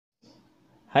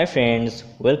Hi friends,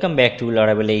 welcome back to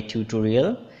Laravel 8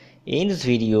 tutorial. In this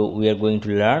video, we are going to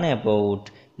learn about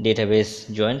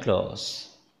database join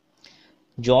clause.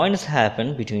 Joins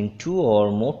happen between two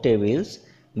or more tables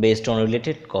based on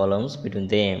related columns between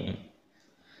them.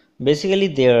 Basically,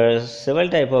 there are several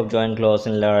types of join clause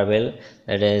in Laravel,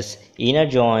 that is inner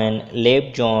join,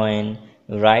 left join,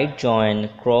 right join,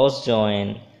 cross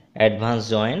join, advanced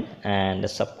join, and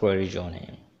subquery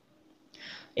join.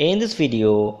 In this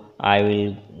video, I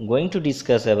will going to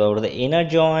discuss about the inner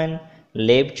join,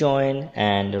 left join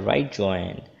and right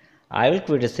join. I will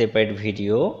create a separate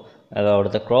video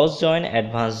about the cross join,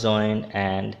 advanced join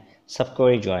and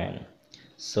subquery join.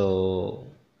 So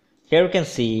here you can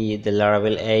see the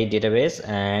Laravel A database,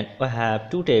 and we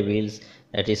have two tables,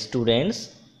 that is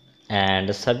students and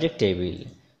the subject table.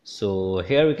 So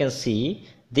here we can see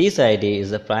this ID is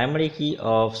the primary key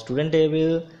of student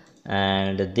table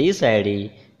and this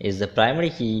ID is the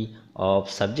primary key of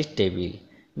subject table.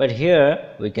 But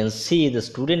here we can see the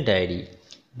student ID.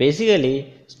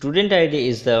 Basically, student ID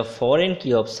is the foreign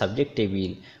key of subject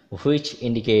table, which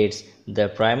indicates the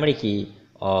primary key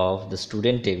of the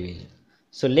student table.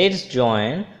 So let's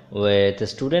join with the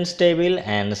students table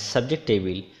and subject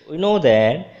table. We know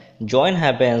that join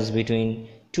happens between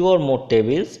two or more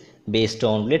tables based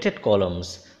on related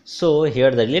columns. So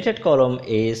here the related column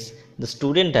is the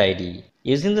student ID.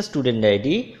 Using the student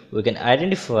ID, we can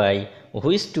identify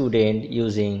which student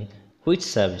using which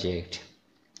subject.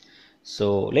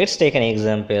 So let's take an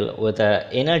example with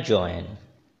an inner join.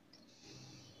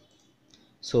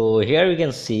 So here we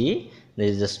can see there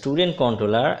is a student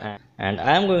controller, and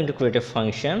I am going to create a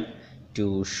function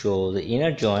to show the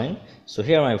inner join. So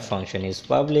here my function is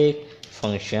public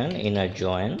function inner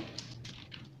join,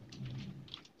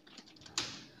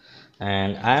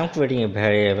 and I am creating a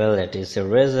variable that is a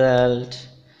result,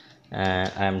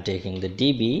 and I am taking the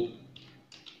DB,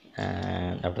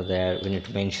 and after that we need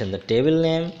to mention the table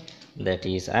name, that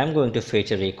is I am going to fetch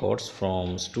records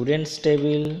from students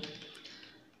table,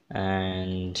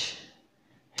 and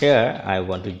here I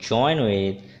want to join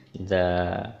with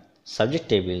the subject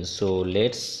table. So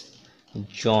let's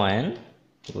join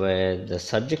with the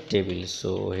subject table.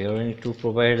 So here we need to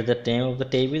provide the name of the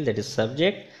table, that is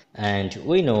subject, and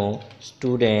we know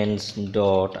students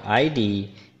dot id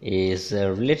is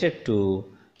related to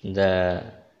the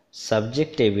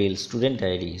subject table student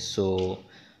id. So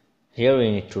here we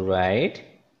need to write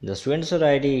the students dot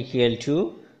id equal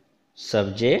to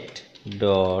subject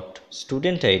dot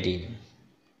student id,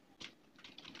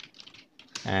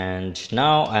 and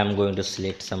now I am going to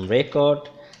select some record,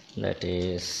 that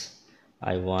is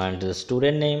I want the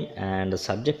student name and the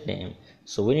subject name.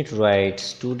 So we need to write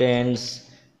students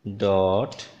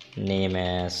dot name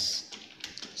as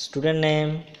student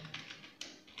name,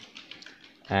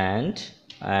 and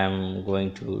I am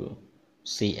going to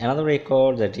see another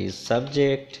record, that is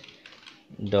subject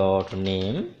dot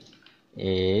name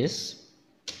is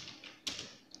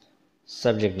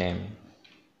subject name,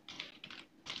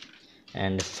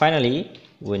 and finally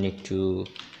we need to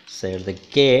set the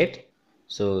get.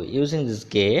 So using this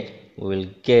get we will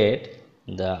get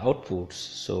the outputs.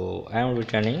 So I am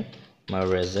returning my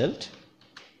result.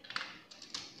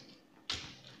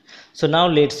 So now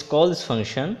let's call this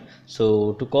function.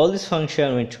 So to call this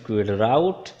function we need to create a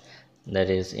route, that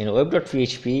is in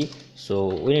web.php. So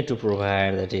we need to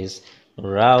provide, that is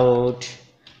route,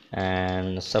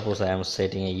 and suppose I am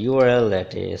setting a URL,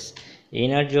 that is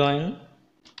inner join,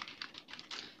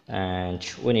 and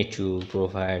we need to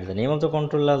provide the name of the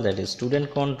controller, that is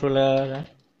student controller,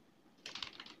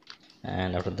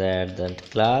 and after that the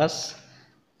class,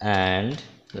 and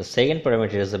the second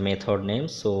parameter is the method name.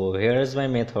 So here is my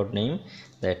method name,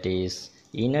 that is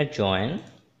inner join,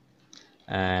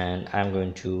 and I'm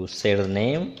going to set the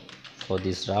name for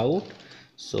this route.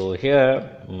 So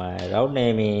here my route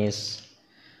name is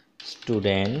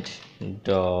student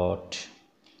dot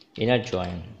inner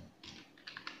join.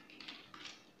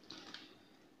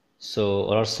 So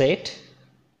all set.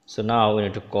 So now we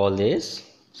need to call this.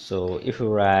 So if you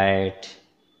write,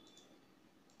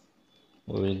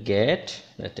 we will get,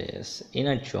 that is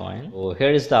inner join. So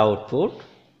here is the output.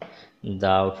 The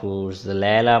output is the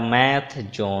Leila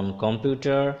math, John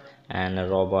computer, and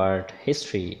Robert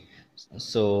history.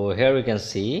 So here we can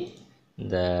see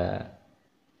the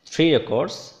three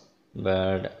records,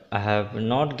 but I have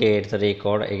not get the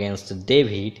record against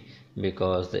David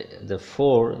because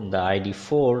the ID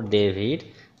 4 David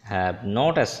have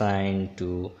not assigned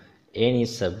to any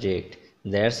subject.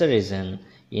 That's the reason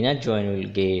inner join will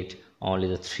get only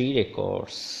the three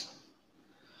records.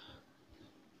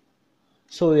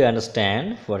 So we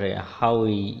understand how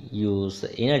we use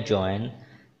the inner join,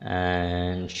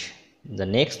 And the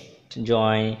next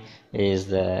join is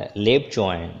the left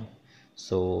join.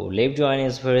 So left join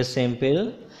is very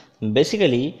simple.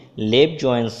 Basically, left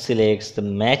join selects the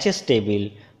matches table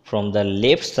from the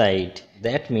left side.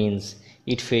 That means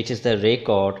it fetches the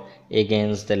record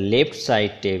against the left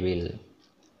side table.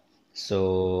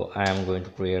 So I am going to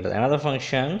create another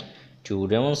function to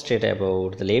demonstrate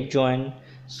about the left join.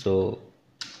 So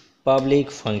public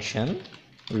function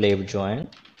left join,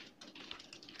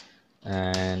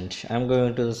 and I'm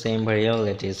going to the same variable,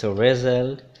 that is a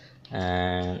result,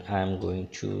 and I'm going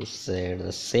to set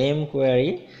the same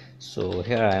query. So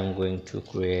here I'm going to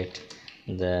create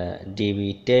the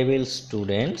db table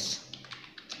students.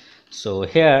 So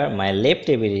here my left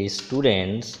table is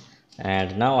students,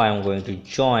 and now I'm going to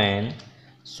join.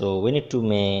 So we need to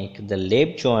make the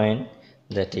left join,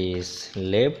 that is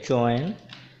left join,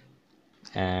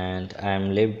 and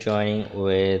I'm left joining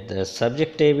with the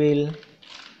subject table,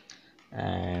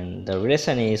 and the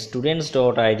relation is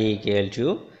students.id equal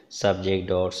to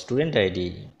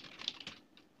subject.studentid.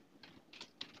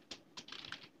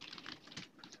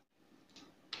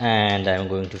 And I'm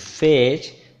going to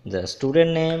fetch the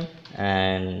student name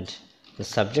and the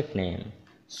subject name.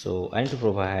 So I need to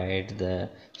provide the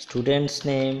student's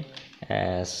name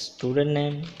as student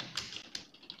name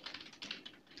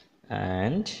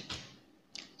and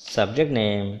subject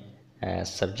name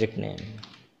as subject name.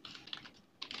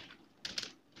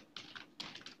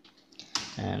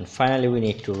 And finally we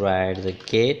need to write the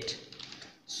get.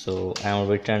 So I am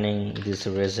returning this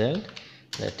result,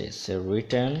 that is a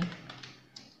return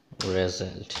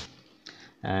result.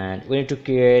 And we need to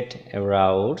create a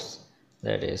routes,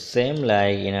 that is same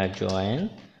like inner join,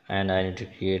 and I need to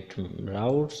create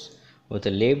routes with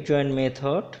a left join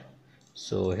method.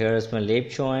 So here is my left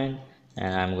join,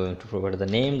 and I'm going to provide the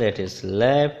name, that is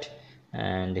left,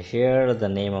 and here the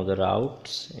name of the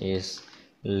routes is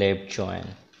left join.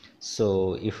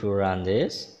 So if you run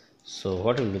this, so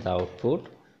what will be the output?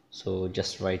 So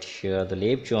just write here the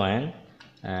left join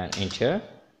and enter.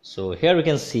 So here we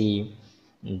can see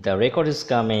the record is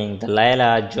coming the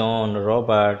Laila, John,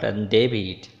 Robert and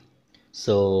David.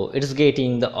 So it is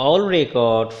getting the all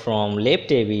record from left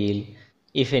table.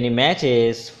 If any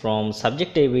matches from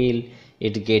subject table,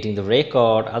 it getting the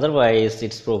record, otherwise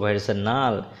it provides a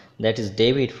null, that is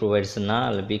David provides a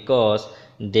null, because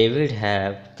David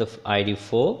have the id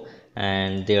 4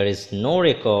 and there is no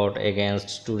record against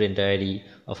student id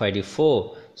of id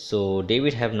 4. So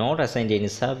David have not assigned any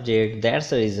subject, that's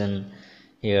the reason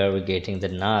here we're getting the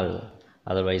null.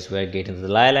 Otherwise we're getting the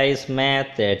Lila is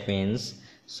math, that means,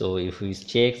 so if we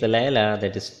check the Lila,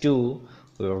 that is 2,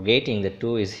 we are getting the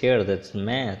 2 is here, that's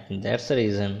math, and that's the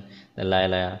reason the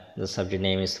Lila, the subject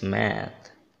name is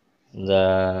math.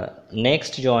 The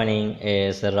next joining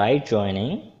is the right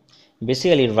joining.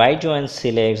 Basically right join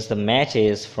selects the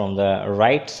matches from the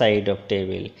right side of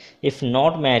table. If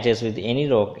not matches with any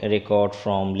record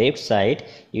from left side,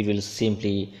 it will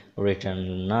simply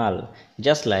return null,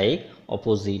 just like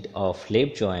opposite of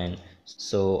left join.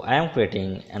 So I am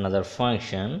creating another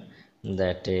function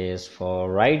that is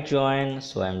for right join.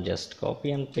 So I am just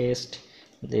copy and paste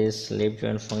this left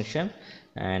join function,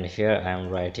 and here I am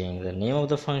writing the name of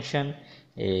the function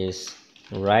is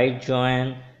right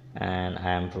join, and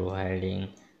I am providing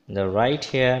the right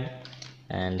here,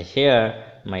 and here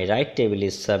my right table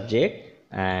is subject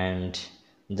and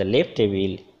the left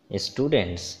table is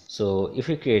students. So if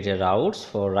we create a routes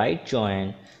for right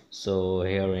join, so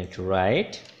here we need to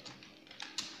write,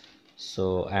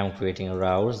 so I am creating a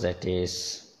routes that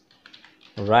is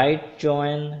right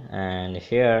join, and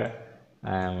here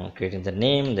I am creating the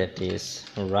name that is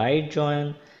right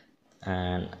join,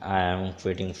 and I am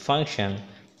creating function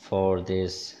for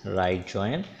this right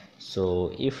join.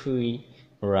 So if we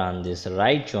run this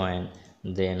right join,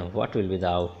 then what will be the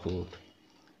output?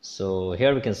 So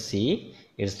here we can see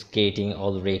it's getting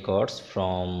all the records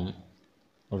from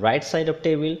right side of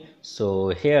table. So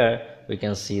here we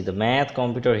can see the math,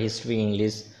 computer, history,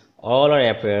 English all are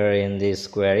appear in this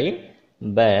query,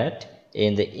 but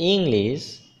in the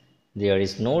English there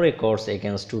is no records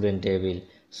against student table.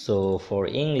 So for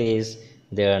English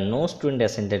there are no student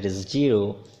assigned, that is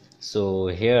 0. So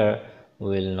here we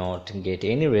will not get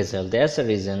any result, that's the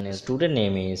reason student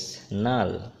name is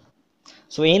null.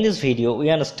 So in this video we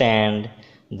understand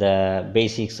the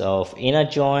basics of inner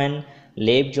join,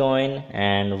 left join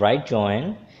and right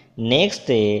join. Next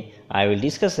day I will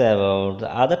discuss about the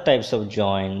other types of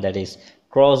join, that is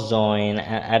cross join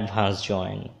and advanced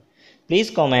join. Please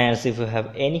comment if you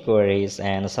have any queries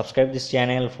and subscribe this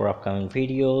channel for upcoming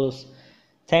videos.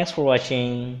 Thanks for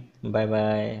watching. Bye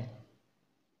bye.